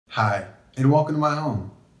Hi, and welcome to my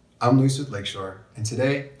home. I'm Luis with Lakeshore, and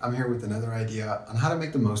today I'm here with another idea on how to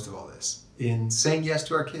make the most of all this in saying yes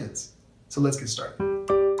to our kids. So let's get started.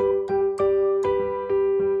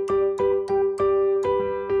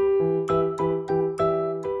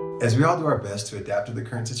 As we all do our best to adapt to the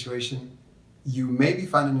current situation, you may be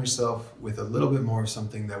finding yourself with a little bit more of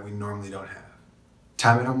something that we normally don't have.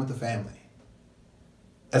 Time at home with the family.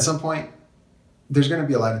 At some point, there's going to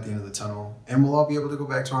be a light at the end of the tunnel, and we'll all be able to go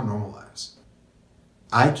back to our normal lives.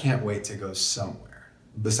 I can't wait to go somewhere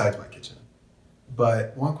besides my kitchen.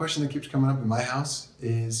 But one question that keeps coming up in my house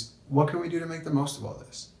is, what can we do to make the most of all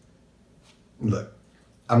this? Look,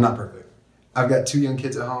 I'm not perfect. I've got 2 young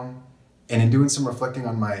kids at home, and in doing some reflecting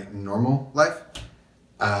on my normal life,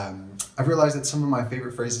 I've realized that some of my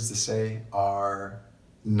favorite phrases to say are,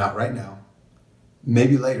 not right now,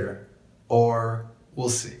 maybe later, or we'll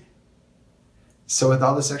see. So with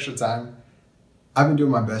all this extra time, I've been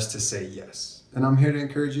doing my best to say yes, and I'm here to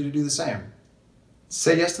encourage you to do the same.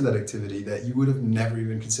 Say yes to that activity that you would have never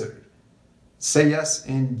even considered. Say yes,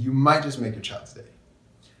 and you might just make your child's day.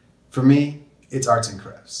 For me, it's arts and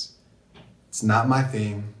crafts. It's not my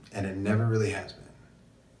thing, and it never really has been.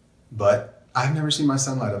 But I've never seen my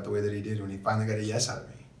son light up the way that he did when he finally got a yes out of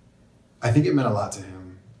me. I think it meant a lot to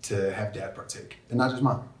him to have dad partake, and not just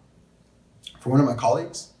mom. For one of my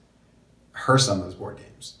colleagues, her son loves board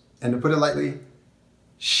games. And to put it lightly,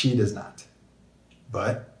 she does not.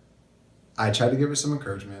 But I tried to give her some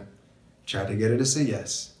encouragement, tried to get her to say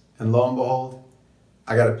yes, and lo and behold,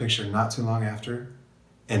 I got a picture not too long after,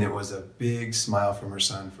 and it was a big smile from her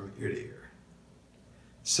son from ear to ear.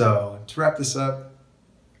 So to wrap this up,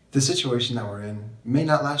 the situation that we're in may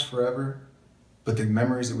not last forever, but the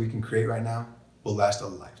memories that we can create right now will last a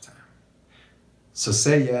lifetime. So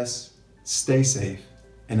say yes, stay safe,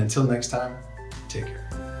 and until next time, take care.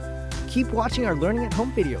 Keep watching our Learning at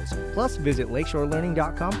Home videos. Plus, visit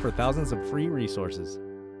lakeshorelearning.com for thousands of free resources.